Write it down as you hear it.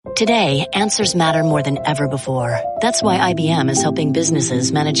Today, answers matter more than ever before. That's why IBM is helping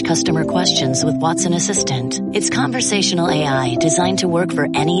businesses manage customer questions with Watson Assistant. It's conversational AI designed to work for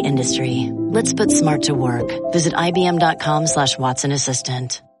any industry. Let's put smart to work. Visit IBM.com/Watson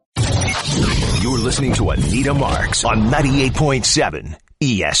Assistant. You're listening to Anita Marks on 98.7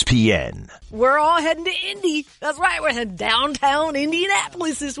 ESPN. We're all heading to Indy. That's right. We're heading downtown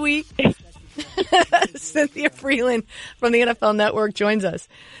Indianapolis this week. Cynthia Frelund from the NFL Network joins us.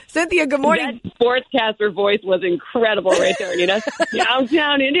 Cynthia, good morning. That sportscaster voice was incredible right there, Anita.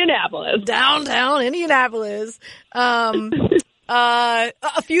 Downtown Indianapolis. Downtown Indianapolis. A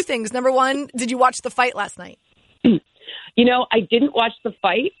few things. Number one, did you watch the fight last night? You know, I didn't watch the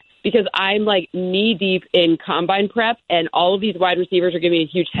fight because I'm like knee deep in combine prep and all of these wide receivers are giving me a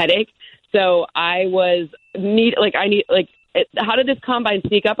huge headache. So I was how did this combine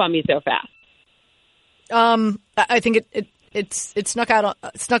sneak up on me so fast? I think it snuck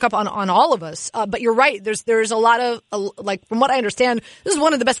up on all of us. But you're right. There's a lot of from what I understand, this is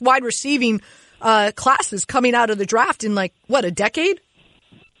one of the best wide receiving classes coming out of the draft in a decade?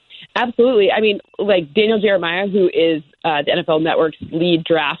 Absolutely. I mean, like Daniel Jeremiah, who is the NFL Network's lead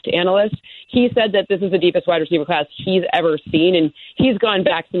draft analyst, he said that this is the deepest wide receiver class he's ever seen, and he's gone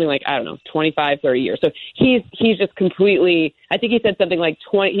back something like, 25, 30 years. So he's just completely, I think he said something like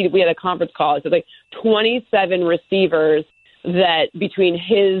 20, we had a conference call, it said like 27 receivers that between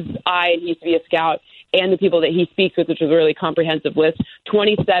his eye, and he used to be a scout, and the people that he speaks with, which is a really comprehensive list,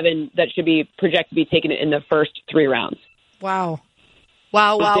 27 that should be projected to be taken in the first 3 rounds. Wow.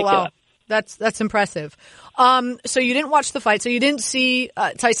 That's impressive. So you didn't watch the fight. So you didn't see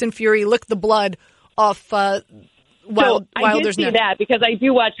Tyson Fury lick the blood off I did see that because I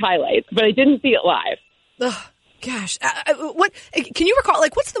do watch highlights, but I didn't see it live. Ugh, gosh. What can you recall?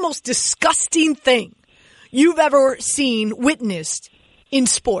 What's the most disgusting thing you've ever witnessed in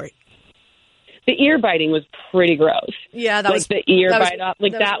sport? The ear biting was pretty gross. Yeah, that was the ear bite off.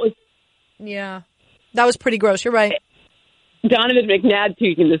 Yeah, that was pretty gross. You're right. Donovan McNabb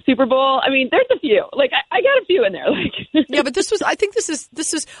taking the Super Bowl. I mean, there's a few. I got a few in there. Yeah, but this is. I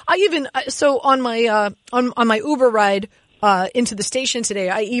even so on my on my Uber ride into the station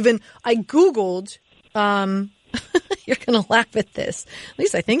today. I Googled. You're gonna laugh at this. At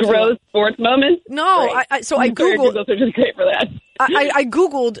least I think. Gross sports moments. No, I Googled. Google search is great for that. I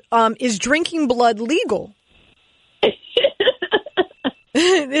Googled. Is drinking blood legal?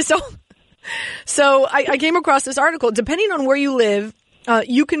 So I came across this article. Depending on where you live,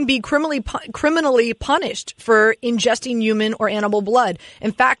 you can be criminally punished for ingesting human or animal blood.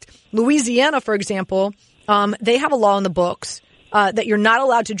 In fact, Louisiana, for example, they have a law in the books that you're not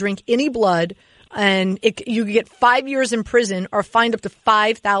allowed to drink any blood, and you get 5 years in prison or fined up to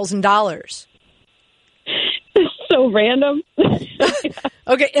 $5,000. It's so random.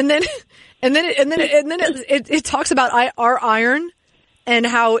 Okay, and then it talks about our iron. And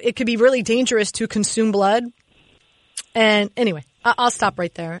how it could be really dangerous to consume blood. And anyway, I'll stop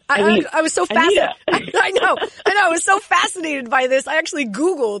right there. I was so fascinated. I know. I was so fascinated by this. I actually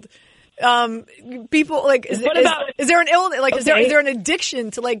Googled people is there an illness? Is there an addiction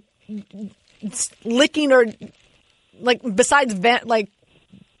to licking or besides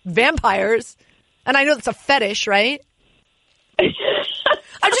vampires? And I know that's a fetish, right?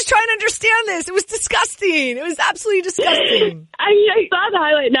 I'm just trying to understand this. It was disgusting. It was absolutely disgusting. I saw the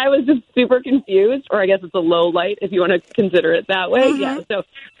highlight and I was just super confused, or I guess it's a low light if you want to consider it that way. Mm-hmm. Yeah. So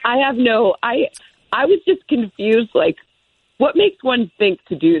I was just confused. What makes one think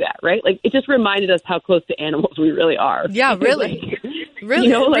to do that, right? It just reminded us how close to animals we really are. Yeah, really.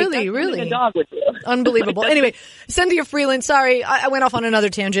 Really. A dog would do. Unbelievable. Anyway, Cynthia Frelund, sorry, I went off on another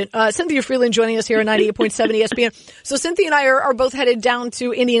tangent. Cynthia Frelund joining us here at 98.7 ESPN. So Cynthia and I are both headed down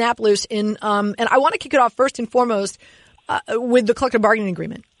to Indianapolis and I want to kick it off first and foremost with the collective bargaining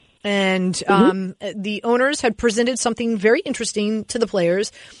agreement. And the owners had presented something very interesting to the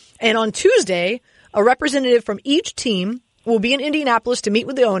players. And on Tuesday, a representative from each team will be in Indianapolis to meet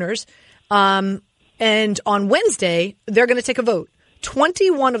with the owners. And on Wednesday, they're going to take a vote.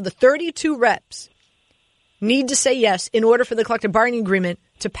 21 of the 32 reps need to say yes in order for the collective bargaining agreement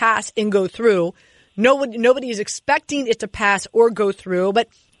to pass and go through. Nobody is expecting it to pass or go through, but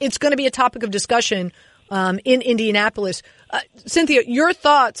it's going to be a topic of discussion in Indianapolis. Cynthia, your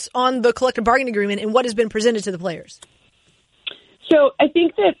thoughts on the collective bargaining agreement and what has been presented to the players? So I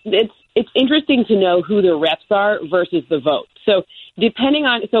think that it's interesting to know who the reps are versus the vote. So just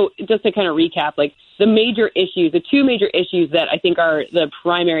to kind of recap, the two major issues that I think are the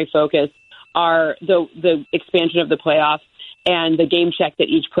primary focus are the expansion of the playoffs and the game check that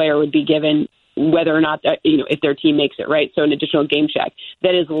each player would be given whether or not that, if their team makes it, right? So an additional game check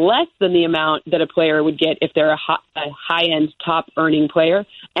that is less than the amount that a player would get if they're a high-end top earning player,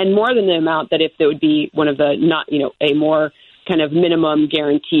 and more than the amount that if it would be one of the not, a more kind of minimum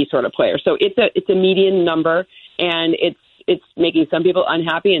guarantee sort of player. So it's a median number, and it's making some people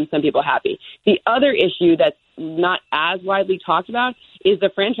unhappy and some people happy. The other issue that's not as widely talked about is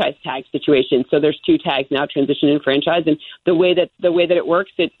the franchise tag situation. So there's 2 tags now, transition and franchise, and the way that it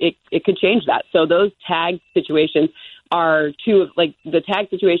works, it could change that. So those tag situations are two of, like, the tag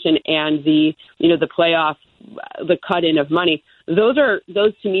situation and the playoff, the cut in of money. Those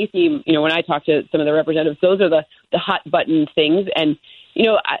to me seem, when I talk to some of the representatives, those are the hot button things. And,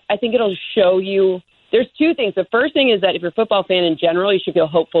 I think it'll show you. There's 2 things. The first thing is that if you're a football fan in general, you should feel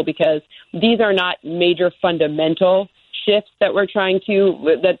hopeful because these are not major fundamental shifts that we're trying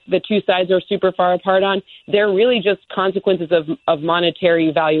that the 2 sides are super far apart on. They're really just consequences of monetary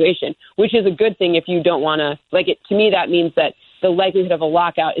valuation, which is a good thing if you don't want to, to me, that means that the likelihood of a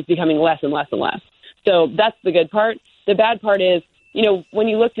lockout is becoming less and less and less. So that's the good part. The bad part is, when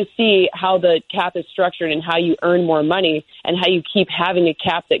you look to see how the cap is structured and how you earn more money and how you keep having a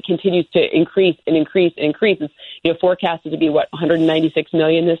cap that continues to increase and increase and increase, it's forecasted to be 196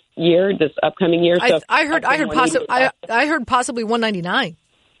 million this upcoming year. So I heard possibly 199.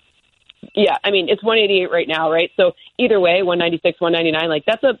 Yeah, I mean, it's 188 right now, right? So either way, 196,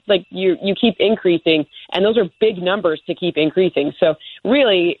 199, you keep increasing, and those are big numbers to keep increasing. So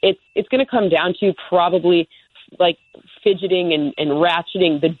really, it's going to come down to probably fidgeting and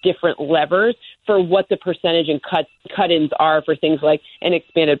ratcheting the different levers for what the percentage and cut-ins are for things like an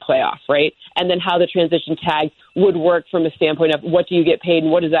expanded playoff, right? And then how the transition tag would work from a standpoint of what do you get paid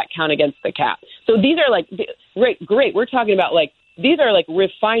and what does that count against the cap. So these are great. We're talking about these are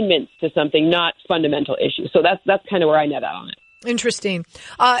refinements to something, not fundamental issues. So that's kind of where I net out on it. Interesting.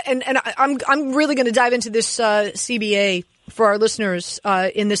 And I'm really going to dive into this CBA for our listeners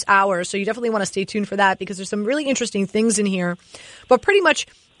in this hour. So you definitely want to stay tuned for that because there's some really interesting things in here. But pretty much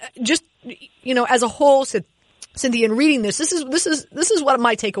just, as a whole, Cynthia, in reading this is what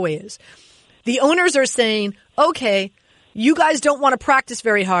my takeaway is. The owners are saying, okay, you guys don't want to practice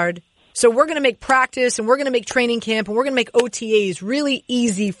very hard. So we're going to make practice and we're going to make training camp and we're going to make OTAs really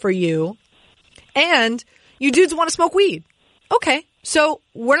easy for you. And you dudes want to smoke weed. Okay, so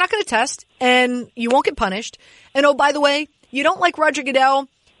we're not going to test and you won't get punished. And oh, by the way, you don't like Roger Goodell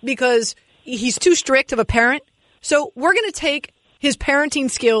because he's too strict of a parent. So we're going to take his parenting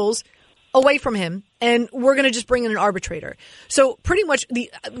skills away from him and we're going to just bring in an arbitrator. So pretty much the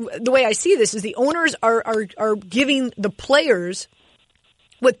way I see this is the owners are giving the players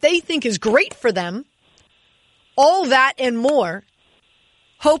what they think is great for them, all that and more,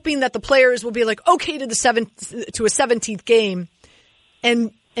 hoping that the players will be okay to a 17th game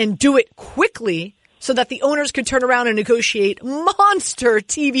and do it quickly so that the owners could turn around and negotiate monster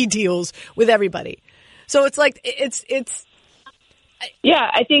TV deals with everybody. So it's yeah,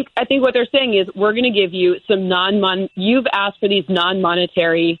 I think what they're saying is we're going to give you some you've asked for these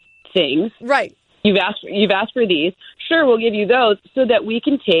non-monetary things. Right. You've asked for these. Sure, we'll give you those so that we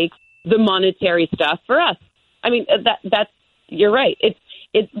can take the monetary stuff for us. I mean, that's you're right.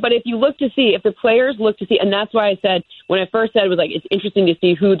 But if the players look to see, and that's why I said, when I first said it was it's interesting to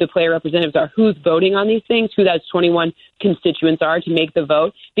see who the player representatives are, who's voting on these things, who those 21 constituents are to make the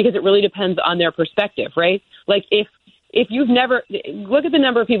vote, because it really depends on their perspective, right? If you've never, look at the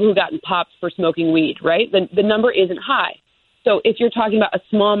number of people who've gotten popped for smoking weed, right? The number isn't high. So if you're talking about a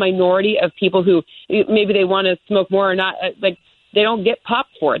small minority of people who maybe they want to smoke more or not, they don't get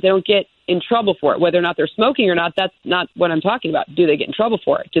popped for it. They don't get in trouble for it. Whether or not they're smoking or not, that's not what I'm talking about. Do they get in trouble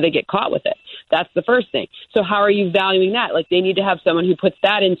for it? Do they get caught with it? That's the first thing. So how are you valuing that? They need to have someone who puts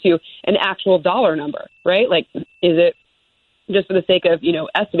that into an actual dollar number, right? Is it just for the sake of,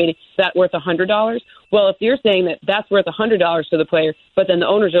 estimating, is that worth $100? Well, if you're saying that that's worth $100 to the player, but then the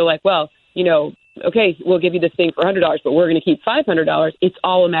owners are well, okay, we'll give you this thing for $100, but we're going to keep $500. It's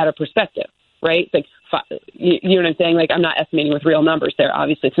all a matter of perspective, right? You know what I'm saying? I'm not estimating with real numbers there.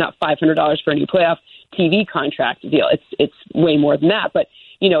 Obviously, it's not $500 for a new playoff TV contract deal. It's way more than that. But,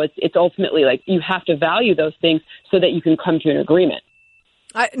 it's ultimately you have to value those things so that you can come to an agreement.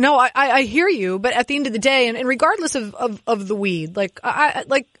 I hear you, but at the end of the day, and regardless of the weed, I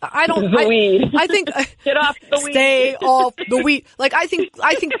don't. The weed. I think get off the weed. Stay off the weed. I think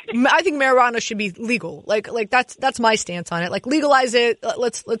marijuana should be legal. That's my stance on it. Legalize it.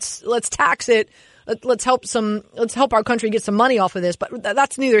 Let's tax it. Let's help our country get some money off of this. But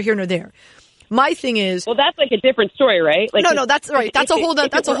that's neither here nor there. My thing is, well, that's a different story, right? No, that's right. That's a whole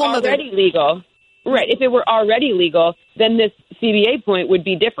other. Already legal. Right. If it were already legal, then this CBA point would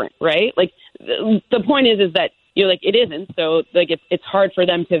be different, right? the point is that, like, it isn't. So, like, it's hard for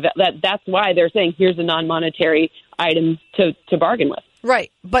them to, that's why they're saying here's a non-monetary item to bargain with.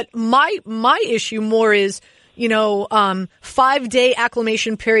 Right. But my issue more is, 5-day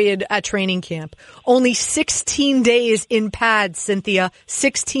acclimation period at training camp. Only 16 days in pads, Cynthia.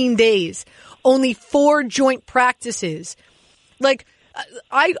 16 days. Only 4 joint practices. Like,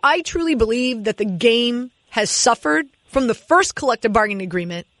 I truly believe that the game has suffered from the first collective bargaining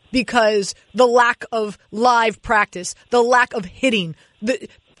agreement because the lack of live practice, the lack of hitting, guys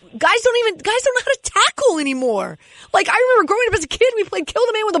don't know how to tackle anymore. Like, I remember growing up as a kid, we played kill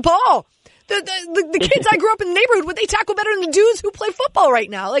the man with a ball. The kids I grew up in the neighborhood, would they tackle better than the dudes who play football right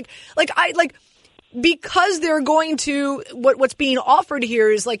now? Because they're going to, what's being offered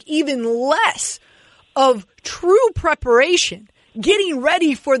here is like even less of true preparation, getting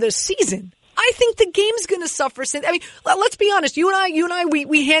ready for the season. I think the game's going to suffer. I mean, let's be honest. You and I,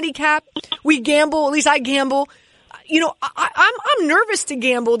 we handicap, we gamble. At least I gamble. I'm nervous to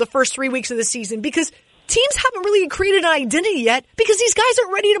gamble the first 3 weeks of the season because teams haven't really created an identity yet because these guys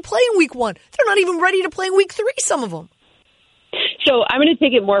aren't ready to play in week 1. They're not even ready to play in week 3, some of them. So I'm going to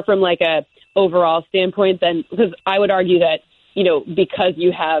take it more from like a overall standpoint then, because I would argue that, because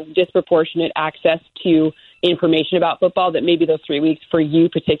you have disproportionate access to information about football, that maybe those 3 weeks for you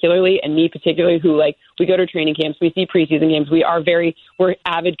particularly and me particularly, who like we go to training camps, we see preseason games, we're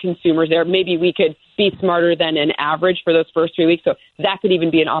avid consumers there. Maybe we could be smarter than an average for those first 3 weeks. So that could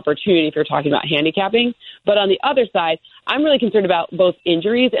even be an opportunity if you're talking about handicapping. But on the other side, I'm really concerned about both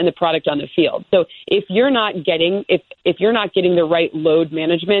injuries and the product on the field. So if you're not getting the right load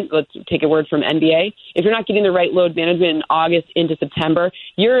management, let's take a word from NBA. If you're not getting the right load management in August into September,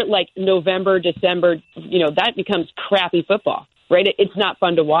 you're like November, December, that becomes crappy football, right? It's not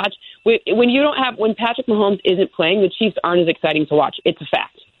fun to watch. When Patrick Mahomes isn't playing, the Chiefs aren't as exciting to watch. It's a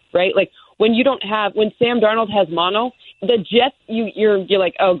fact, right? Like when Sam Darnold has mono, the Jets, you're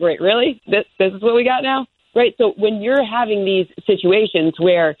like, oh great, really? This is what we got now? Right. So when you're having these situations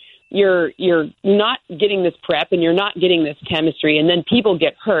where you're not getting this prep and you're not getting this chemistry and then people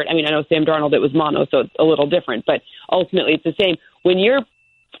get hurt. I mean, I know Sam Darnold, it was mono, so it's a little different, but ultimately it's the same. When your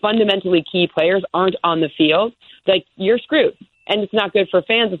fundamentally key players aren't on the field, like you're screwed. And it's not good for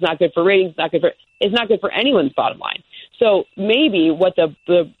fans. It's not good for ratings. It's not good for anyone's bottom line. So maybe what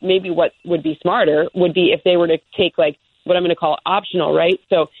would be smarter would be if they were to take like what I'm going to call optional, right?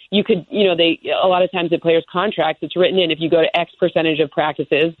 So you could, a lot of times in players' contracts, it's written in if you go to X percentage of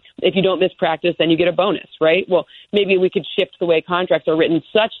practices, if you don't miss practice, then you get a bonus, right? Well, maybe we could shift the way contracts are written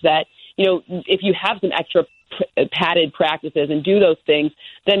such that, if you have some extra padded practices and do those things,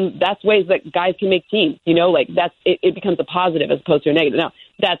 then that's ways that guys can make teams, it becomes a positive as opposed to a negative. Now,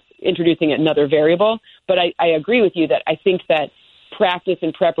 that's introducing another variable, but I agree with you that I think that practice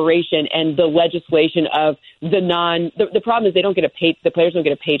and preparation and the legislation of the problem is the players don't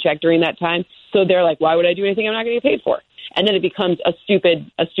get a paycheck during that time. So they're like, why would I do anything I'm not going to get paid for? And then it becomes a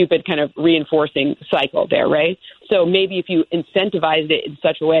stupid kind of reinforcing cycle there, right? So maybe if you incentivized it in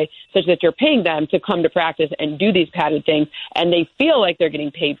such a way such that you're paying them to come to practice and do these padded things and they feel like they're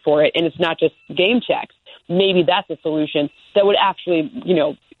getting paid for it and it's not just game checks, maybe that's a solution that would actually,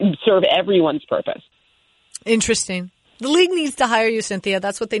 serve everyone's purpose. Interesting. The league needs to hire you, Cynthia.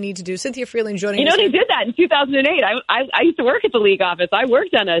 That's what they need to do. Cynthia Frelund joining us. They did that in 2008. I used to work at the league office. I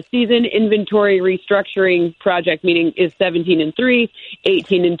worked on a season inventory restructuring project, meaning is 17-3,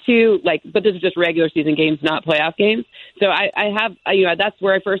 18-2, but this is just regular season games, not playoff games. So I have, that's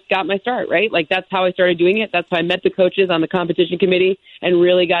where I first got my start, right? Like that's how I started doing it. That's how I met the coaches on the competition committee and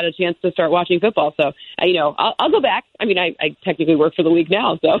really got a chance to start watching football. So, I'll go back. I mean, I technically work for the league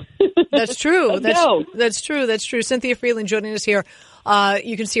now, so. That's true. That's true. Cynthia Frelund joining us here.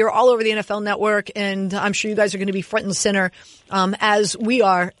 You can see her all over the NFL Network, and I'm sure you guys are going to be front and center, as we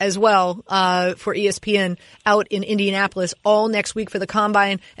are as well, for ESPN out in Indianapolis all next week for the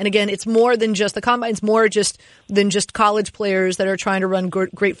Combine. And again, it's more than just the Combine's more than just college players that are trying to run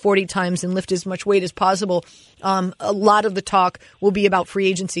great 40 times and lift as much weight as possible. A lot of the talk will be about free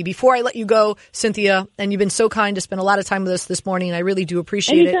agency. Before I let you go, Cynthia, and you've been so kind to spend a lot of time with us this morning, and I really do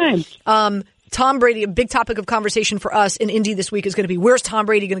appreciate it. Tom Brady, a big topic of conversation for us in Indy this week is going to be, where's Tom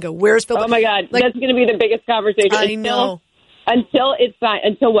Brady going to go? Where's Phil? Oh, my God. That's going to be the biggest conversation. I know. Until it's signed,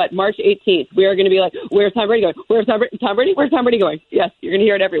 until what? March 18th, we are going to be like, where's Tom Brady going? Where's Tom Brady? Where's Tom Brady going? Yes, you're going to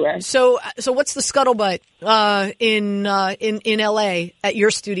hear it everywhere. So what's the scuttlebutt in LA at your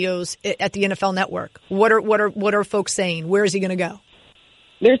studios at the NFL Network? What are folks saying? Where is he going to go?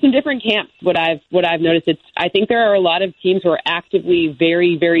 there's some different camps. What I've noticed, I think there are a lot of teams who are actively,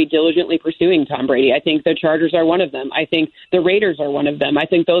 very, very diligently pursuing Tom Brady. I think the Chargers are one of them. I think the Raiders are one of them. I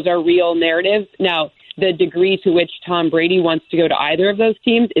think those are real narratives. Now, the degree to which Tom Brady wants to go to either of those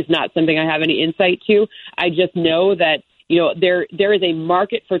teams is not something I have any insight to. I just know that, there is a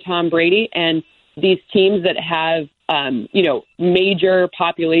market for Tom Brady, and these teams that have, major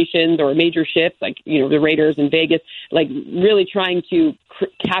populations or major shifts, like, the Raiders in Vegas, like really trying to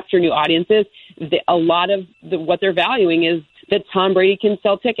capture new audiences. A lot of what they're valuing is that Tom Brady can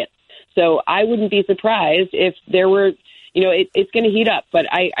sell tickets. So I wouldn't be surprised if there were, it's going to heat up. But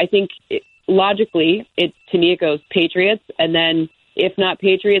I think logically, to me, it goes Patriots, and then if not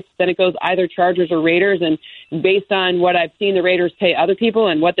Patriots, then it goes either Chargers or Raiders. And based on what I've seen the Raiders pay other people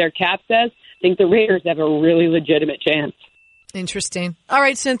and what their cap says, I think the Raiders have a really legitimate chance. Interesting. All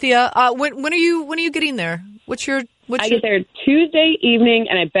right, Cynthia. When are you getting there? I get there Tuesday evening,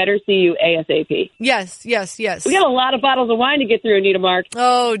 and I better see you ASAP. Yes. We got a lot of bottles of wine to get through, Anita Marks.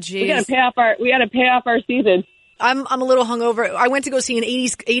 Oh, geez. We got to pay off our season. I'm a little hungover. I went to go see an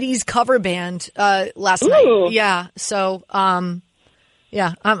 80s cover band last night. Yeah. So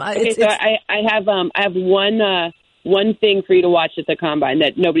yeah. I have one thing for you to watch at the Combine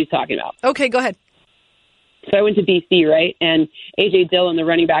that nobody's talking about. Okay, go ahead. So I went to BC, right? And A.J. Dillon, the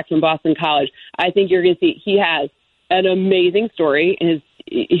running back from Boston College, I think you're going to see he has an amazing story.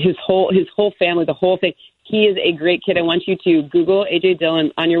 His whole family, the whole thing. He is a great kid. I want you to Google A.J.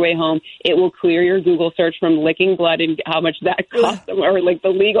 Dillon on your way home. It will clear your Google search from licking blood and how much that costs them, or like the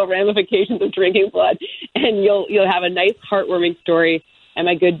legal ramifications of drinking blood. And you'll have a nice, heartwarming story. And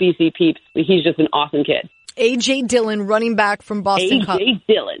my good BC peeps, he's just an awesome kid. A.J. Dillon, running back from Boston College. A.J.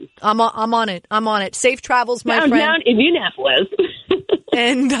 Dillon. I'm on it. Safe travels, my friend. Downtown Indianapolis.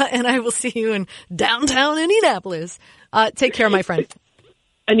 and I will see you in downtown Indianapolis. Take care, my friend.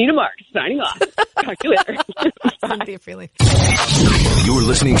 Anita Marks, signing off. Talk to you later. Cynthia Frelund. You're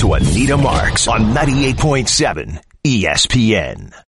listening to Anita Marks on 98.7 ESPN.